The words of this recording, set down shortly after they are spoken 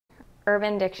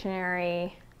Urban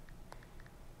Dictionary,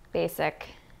 basic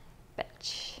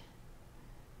bitch.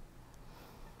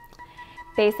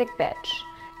 Basic bitch,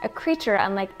 a creature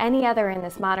unlike any other in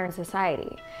this modern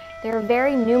society. There are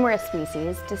very numerous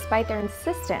species, despite their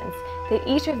insistence that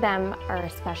each of them are a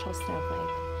special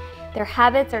snowflake. Their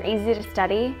habits are easy to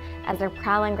study, as their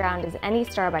prowling ground is any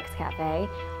Starbucks cafe,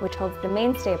 which holds the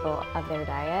main staple of their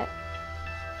diet,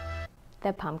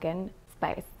 the Pumpkin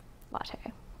Spice Latte.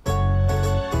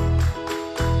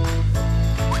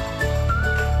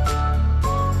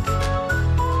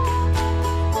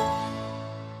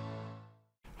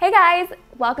 Hey guys,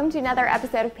 welcome to another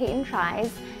episode of Peyton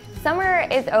Tries. Summer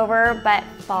is over, but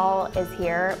fall is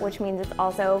here, which means it's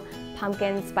also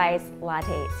Pumpkin Spice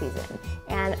Latte season.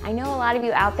 And I know a lot of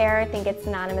you out there think it's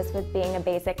synonymous with being a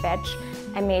basic bitch,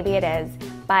 and maybe it is,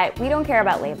 but we don't care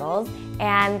about labels,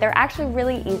 and they're actually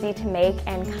really easy to make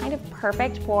and kind of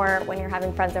perfect for when you're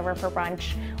having friends over for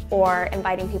brunch or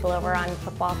inviting people over on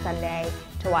football Sunday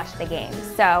to watch the game.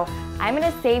 So I'm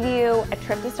gonna save you a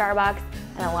trip to Starbucks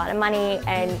and a lot of money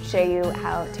and show you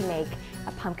how to make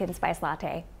a pumpkin spice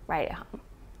latte right at home.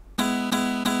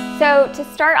 So to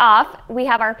start off, we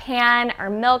have our pan, our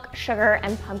milk, sugar,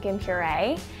 and pumpkin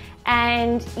puree.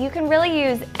 And you can really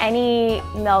use any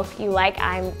milk you like.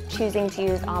 I'm choosing to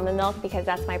use almond milk because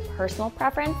that's my personal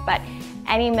preference, but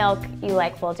any milk you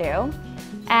like will do.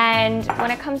 And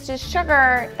when it comes to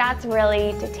sugar, that's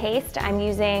really to taste. I'm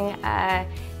using a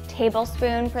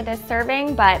tablespoon for this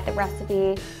serving, but the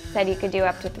recipe said you could do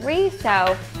up to 3,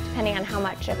 so depending on how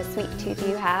much of a sweet tooth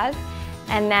you have.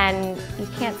 And then you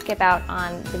can't skip out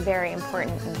on the very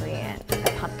important ingredient,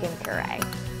 the pumpkin puree.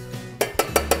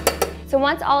 So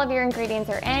once all of your ingredients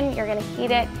are in, you're gonna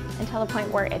heat it until the point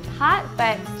where it's hot,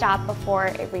 but stop before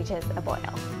it reaches a boil.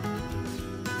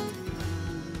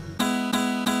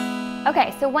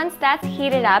 Okay, so once that's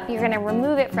heated up, you're gonna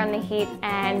remove it from the heat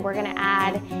and we're gonna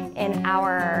add in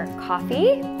our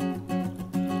coffee.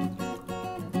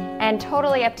 And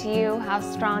totally up to you how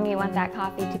strong you want that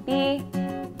coffee to be.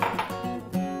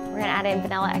 We're gonna add in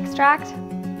vanilla extract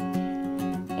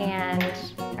and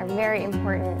our very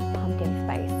important pumpkin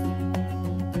spice.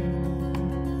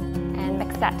 And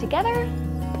mix that together.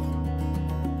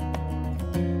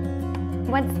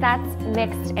 Once that's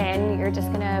mixed in, you're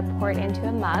just gonna pour it into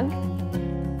a mug.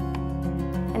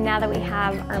 And now that we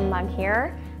have our mug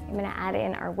here, I'm gonna add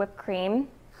in our whipped cream.